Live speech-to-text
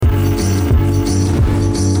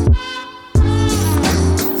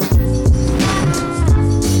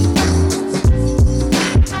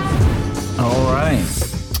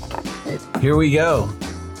Here we go.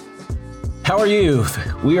 How are you?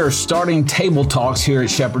 We are starting table talks here at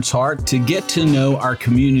Shepherd's Heart to get to know our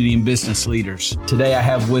community and business leaders. Today I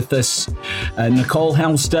have with us Nicole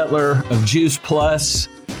Helmstetler of Juice Plus,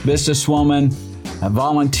 businesswoman, a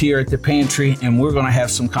volunteer at the pantry, and we're going to have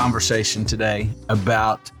some conversation today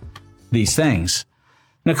about these things.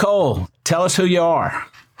 Nicole, tell us who you are.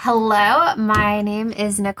 Hello, my name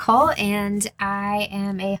is Nicole, and I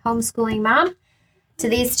am a homeschooling mom to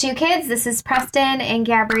these two kids. This is Preston and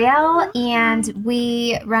Gabrielle, and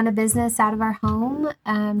we run a business out of our home,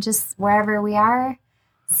 just wherever we are,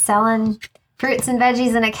 selling fruits and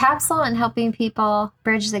veggies in a capsule and helping people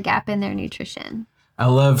bridge the gap in their nutrition. I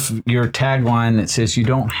love your tagline that says you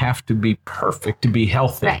don't have to be perfect to be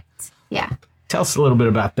healthy. Right, yeah. Tell us a little bit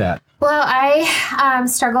about that. Well, I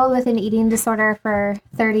struggled with an eating disorder for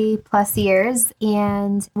 30 plus years,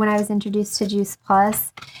 and when I was introduced to Juice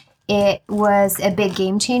Plus, it was a big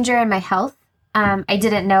game changer in my health. I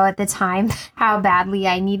didn't know at the time how badly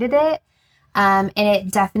I needed it, and it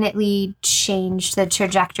definitely changed the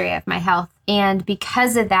trajectory of my health. And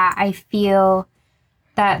because of that, I feel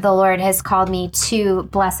that the Lord has called me to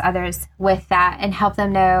bless others with that and help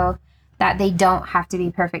them know that they don't have to be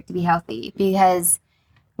perfect to be healthy, because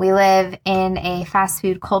we live in a fast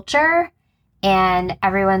food culture and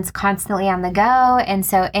everyone's constantly on the go. And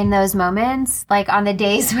so in those moments, like on the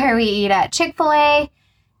days where we eat at Chick-fil-A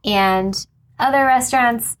and other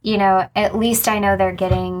restaurants, at least I know they're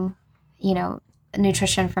getting,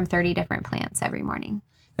 nutrition from 30 different plants every morning.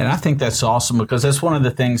 And I think that's awesome, because that's one of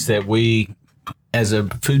the things that we as a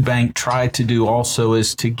food bank try to do also,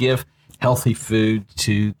 is to give healthy food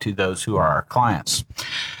to those who are our clients.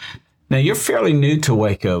 Now, you're fairly new to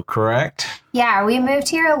Waco, correct? Yeah, we moved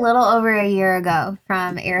here a little over a year ago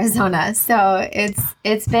from Arizona, so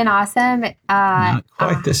it's been awesome. Not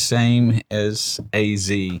quite the same as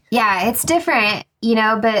AZ. Yeah, it's different,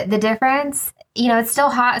 but the difference, it's still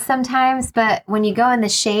hot sometimes, but when you go in the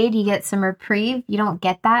shade, you get some reprieve. You don't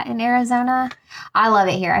get that in Arizona. I love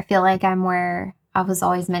it here. I feel like I'm where I was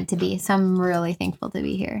always meant to be, so I'm really thankful to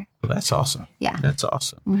be here. Well, that's awesome. Yeah. That's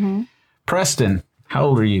awesome. Mm-hmm. Preston, how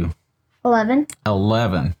old are you? 11.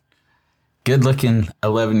 11. Good looking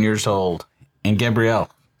 11 years old. And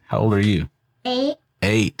Gabrielle, how old are you? 8.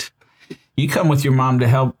 8. You come with your mom to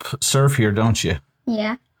help serve here, don't you?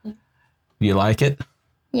 Yeah. You like it?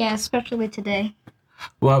 Yeah, especially today.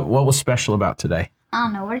 What was special about today? I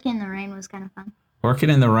don't know. Working in the rain was kind of fun.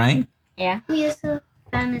 Working in the rain? Yeah. We also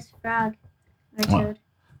found this frog. Well,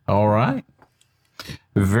 all right.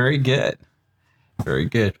 Very good. Very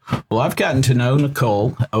good. Well, I've gotten to know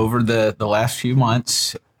Nicole over the last few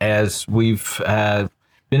months as we've been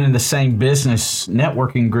in the same business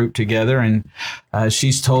networking group together, and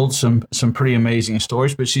she's told some pretty amazing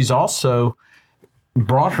stories, but she's also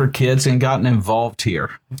brought her kids and gotten involved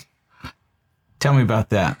here. Tell me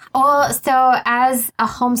about that. Well, so as a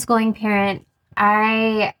homeschooling parent,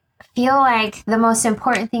 I feel like the most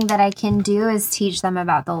important thing that I can do is teach them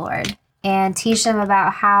about the Lord and teach them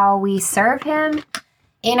about how we serve him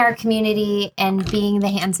in our community and being the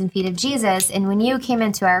hands and feet of Jesus. And when you came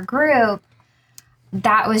into our group,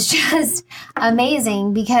 that was just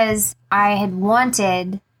amazing, because I had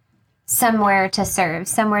wanted somewhere to serve,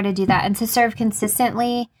 somewhere to do that, and to serve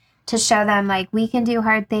consistently, to show them like we can do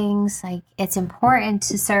hard things, like it's important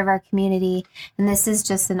to serve our community. And this is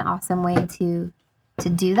just an awesome way to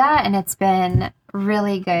do that. And it's been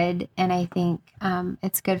really good. And I think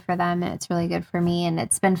it's good for them, and it's really good for me. And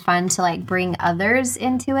it's been fun to like bring others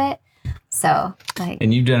into it. So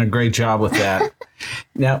and you've done a great job with that.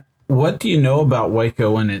 Now, what do you know about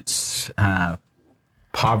Waco and its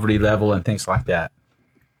poverty level and things like that?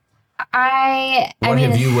 What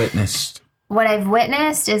have you witnessed? What I've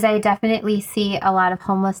witnessed is I definitely see a lot of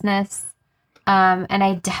homelessness. And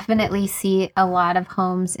I definitely see a lot of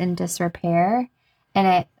homes in disrepair. And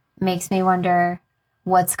it makes me wonder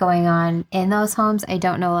what's going on in those homes. I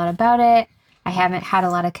don't know a lot about it. I haven't had a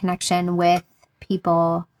lot of connection with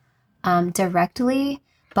people directly.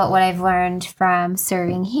 But what I've learned from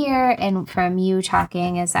serving here and from you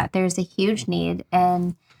talking is that there's a huge need.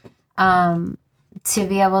 And to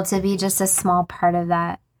be able to be just a small part of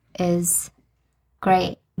that is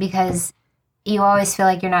great, because you always feel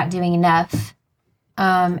like you're not doing enough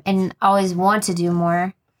and always want to do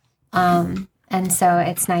more. And so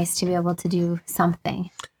it's nice to be able to do something.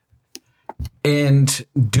 And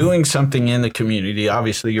doing something in the community,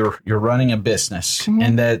 obviously you're running a business, mm-hmm.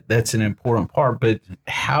 and that's an important part, but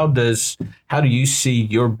how do you see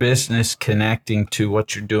your business connecting to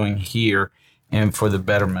what you're doing here and for the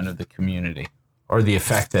betterment of the community, or the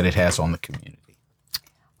effect that it has on the community?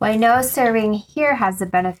 Well, I know serving here has a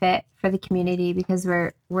benefit for the community because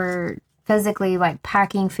we're physically like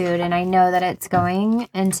packing food, and I know that it's going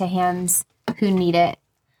into hands who need it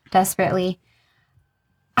desperately.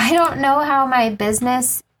 I don't know how my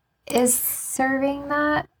business is serving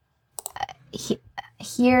that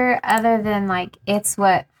here, other than like it's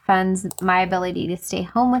what funds my ability to stay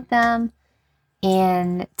home with them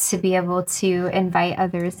and to be able to invite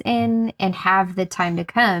others in and have the time to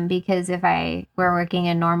come, because if I were working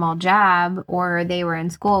a normal job or they were in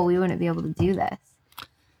school, we wouldn't be able to do this.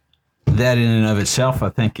 That in and of itself, I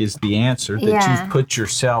think, is the answer, that Yeah. you've put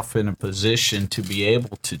yourself in a position to be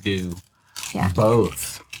able to do Yeah.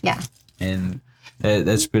 both. Yeah. And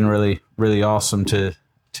that's been really, really awesome to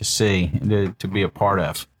see and to be a part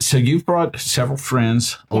of. So you've brought several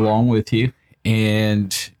friends along with you,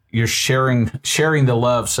 and you're sharing the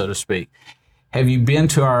love, so to speak. Have you been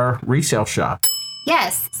to our resale shop?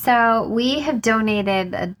 Yes. So we have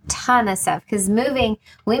donated a ton of stuff because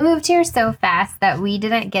we moved here so fast that we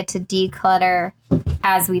didn't get to declutter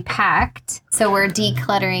as we packed. So we're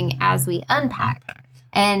decluttering as we unpack.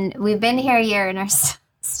 And we've been here a year and are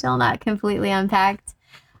still not completely unpacked.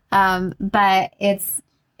 But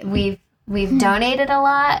we've donated a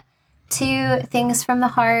lot to Things from the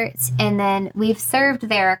Heart, and then we've served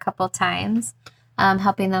there a couple times,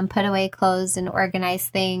 helping them put away clothes and organize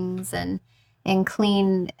things and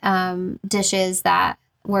clean dishes that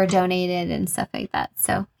were donated and stuff like that.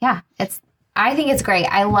 So yeah, I think it's great.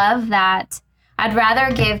 I love that. I'd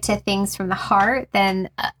rather give to Things from the Heart than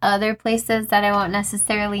other places that I won't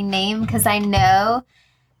necessarily name, because I know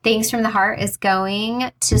Things from the Heart is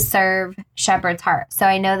going to serve Shepherd's Heart. So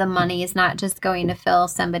I know the money is not just going to fill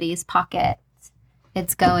somebody's pocket.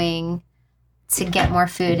 It's going to get more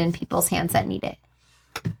food in people's hands that need it.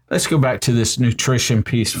 Let's go back to this nutrition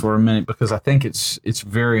piece for a minute, because I think it's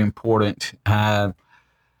very important.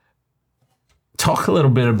 Talk a little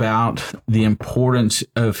bit about the importance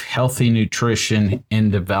of healthy nutrition in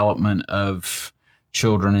development of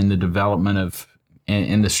children, in the development of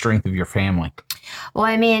in the strength of your family. Well,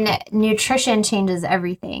 I mean, nutrition changes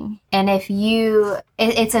everything. And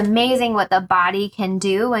it's amazing what the body can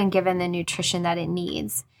do when given the nutrition that it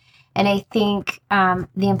needs. And I think the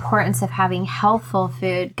importance of having healthful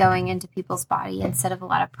food going into people's body instead of a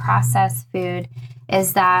lot of processed food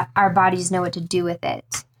is that our bodies know what to do with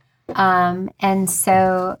it. And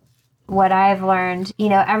so what I've learned,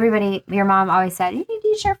 everybody, your mom always said, you need to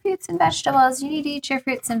eat your fruits and vegetables. You need to eat your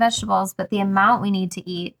fruits and vegetables. But the amount we need to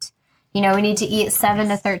eat, we need to eat 7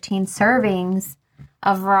 to 13 servings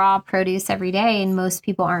of raw produce every day. And most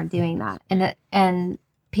people aren't doing that. And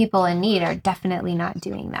people in need are definitely not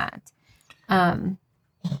doing that. And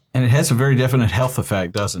it has a very definite health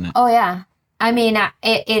effect, doesn't it? Oh yeah. I mean,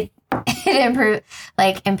 it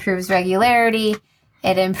improves regularity.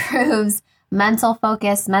 It improves mental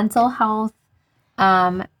focus, mental health,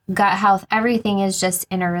 gut health. Everything is just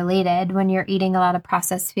interrelated. When you're eating a lot of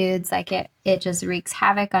processed foods, like it just wreaks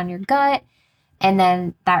havoc on your gut, and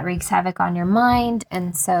then that wreaks havoc on your mind.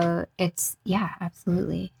 And so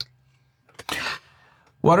absolutely.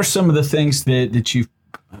 What are some of the things that you've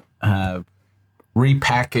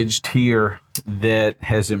repackaged here that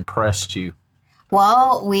has impressed you?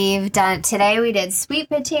 Well, today we did sweet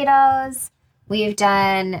potatoes. We've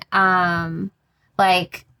done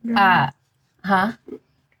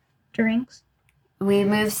Drinks. We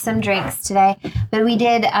moved some drinks today, but we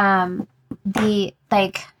did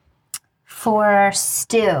for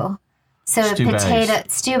stew. So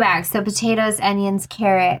stew bags. So potatoes, onions,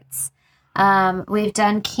 carrots. We've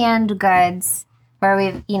done canned goods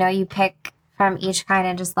where you pick from each kind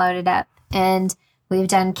and just load it up. And we've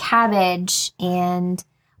done cabbage, and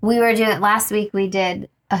last week we did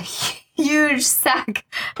a huge sack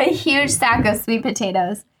of sweet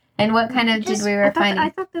potatoes. And what kind of did we were finding?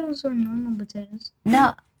 I thought those were normal potatoes.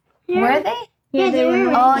 No. Yeah. Were they? Yeah, they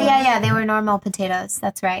were. Oh, yeah, they were normal potatoes.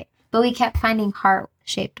 That's right. But we kept finding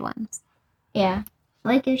heart-shaped ones. Yeah.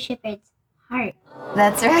 Like a shepherd's heart.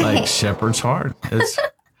 That's right. Like shepherd's heart.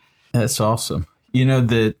 That's awesome.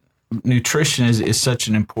 That nutrition is such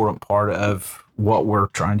an important part of what we're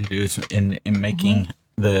trying to do in making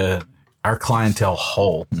our clientele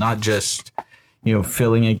whole, not just,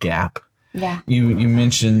 filling a gap. Yeah. You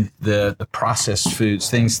mentioned the processed foods,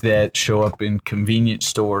 things that show up in convenience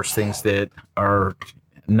stores, things that are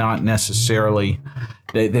not necessarily,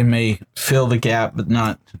 they may fill the gap, but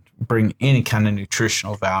not bring any kind of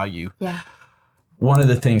nutritional value. Yeah. One of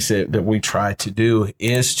the things that we try to do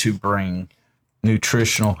is to bring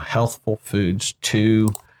nutritional, healthful foods to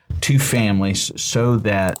families so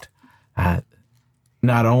that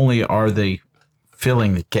not only are they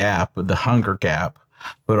filling the gap, the hunger gap,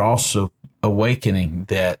 but also awakening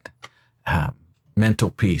that mental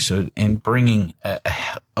peace and bringing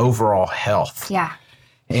overall health. Yeah.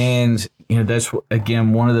 And, that's,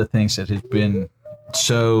 again, one of the things that has been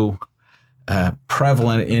so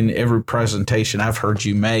prevalent in every presentation I've heard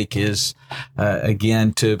you make is,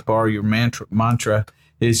 again, to borrow your mantra,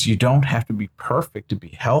 is you don't have to be perfect to be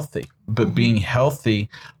healthy, but being healthy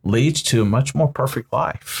leads to a much more perfect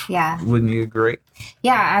life. Yeah. Wouldn't you agree?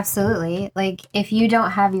 Yeah, absolutely. Like, if you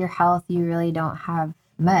don't have your health, you really don't have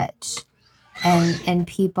much. And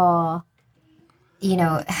people,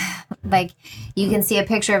 like, you can see a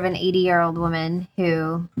picture of an 80-year-old woman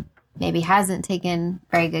who maybe hasn't taken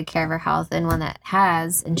very good care of her health, and one that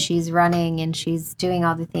has, and she's running and she's doing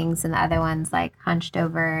all the things, and the other one's like hunched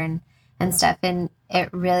over and stuff. And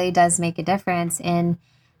it really does make a difference in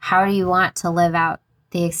how do you want to live out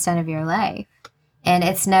the extent of your life. And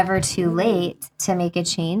it's never too late to make a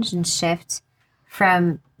change and shift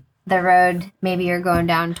from the road maybe you're going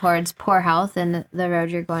down towards poor health and the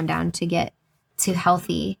road you're going down to get to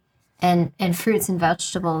healthy. And fruits and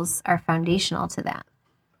vegetables are foundational to that.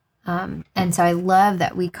 And so I love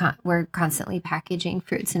that we're constantly packaging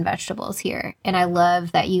fruits and vegetables here. And I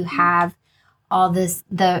love that you have all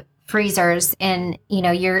the freezers, and,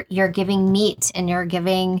 you're giving meat, and you're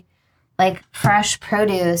giving like fresh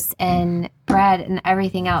produce and bread and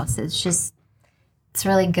everything else. It's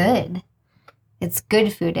really good. It's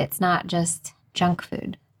good food. It's not just junk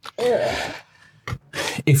food.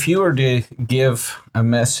 If you were to give a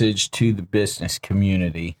message to the business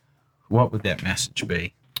community, what would that message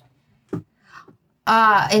be?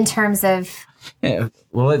 In terms of, Yeah,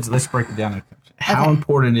 well, let's break it down. How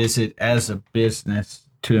important is it as a business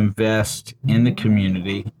to invest in the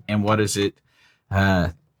community, and what is it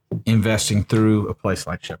investing through a place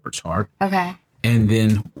like Shepherd's Heart? okay. And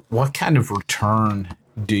then what kind of return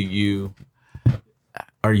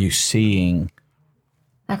are you seeing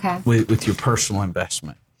Okay. with your personal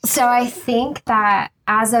investment? So I think that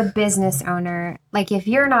as a business owner, like, if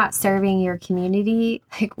you're not serving your community,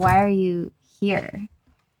 like, why are you here?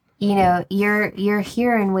 You're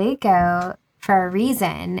here in Waco for a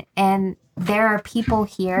reason, and there are people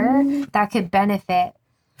here that could benefit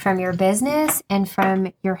from your business and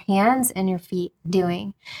from your hands and your feet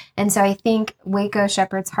doing. And so I think Waco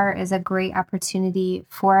Shepherd's Heart is a great opportunity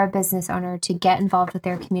for a business owner to get involved with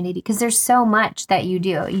their community, because there's so much that you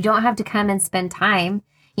do. You don't have to come and spend time.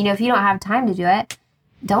 If you don't have time to do it,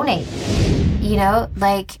 donate.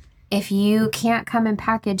 Like, if you can't come and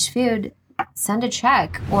package food, send a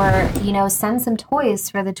check, or, send some toys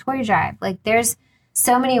for the toy drive. Like, there's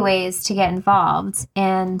so many ways to get involved.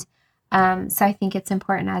 And so I think it's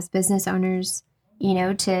important as business owners,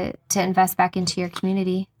 to invest back into your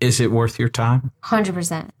community. Is it worth your time?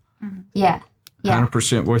 100%. Yeah.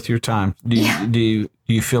 100% worth your time. Do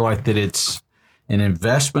you feel like that it's an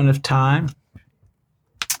investment of time?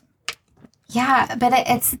 Yeah, but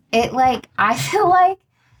I feel like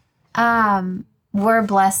we're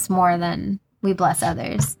blessed more than we bless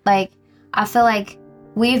others. Like, I feel like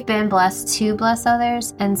we've been blessed to bless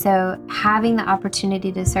others. And so having the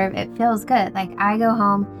opportunity to serve, it feels good. Like, I go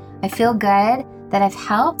home, I feel good that I've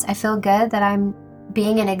helped. I feel good that I'm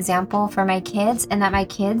being an example for my kids, and that my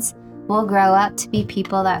kids will grow up to be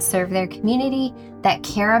people that serve their community, that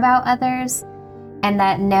care about others, and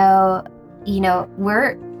that know,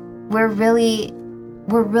 we're really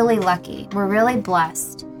lucky. We're really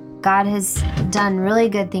blessed. God has done really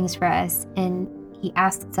good things for us, and he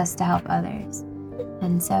asks us to help others.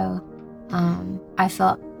 And so I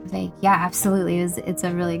felt like, yeah, absolutely. It's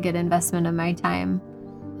a really good investment of my time.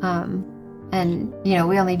 And, we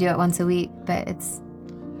only do it once a week, but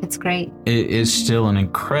it's great. It is still an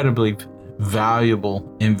incredibly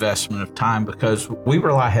valuable investment of time, because we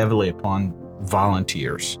rely heavily upon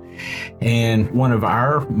volunteers. And one of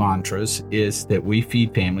our mantras is that we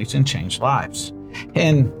feed families and change lives.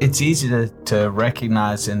 And it's easy to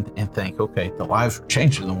recognize and think, okay, the lives we're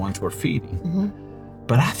changing are the ones we're feeding. Mm-hmm.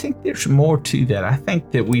 But I think there's more to that. I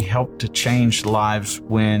think that we help to change lives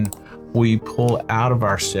when we pull out of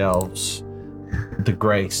ourselves the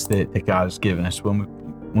grace that God has given us,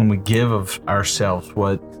 when we give of ourselves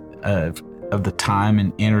of the time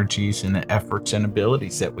and energies and the efforts and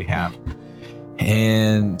abilities that we have.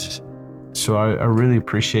 And so I really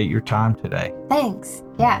appreciate your time today. Thanks.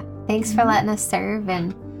 Yeah. Thanks for letting us serve.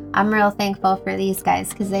 And I'm real thankful for these guys,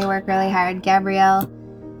 because they work really hard. Gabrielle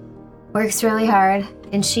works really hard,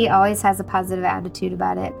 and she always has a positive attitude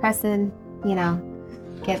about it. Preston,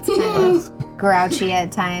 gets kind of grouchy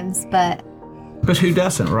at times, but who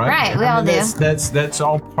doesn't, right? Right, we all do. That's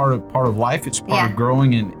all part of life. It's part of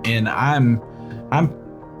growing, and I'm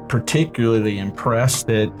particularly impressed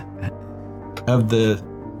of the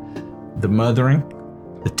mothering,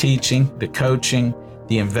 the teaching, the coaching,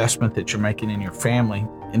 the investment that you're making in your family.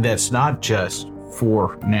 And that's not just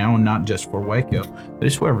for now and not just for Waco, but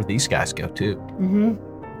it's wherever these guys go too. Mm-hmm.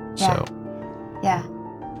 So Yeah.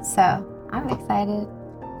 So I'm excited.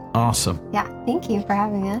 awesome. Yeah. Thank you for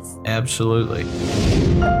having us. Absolutely.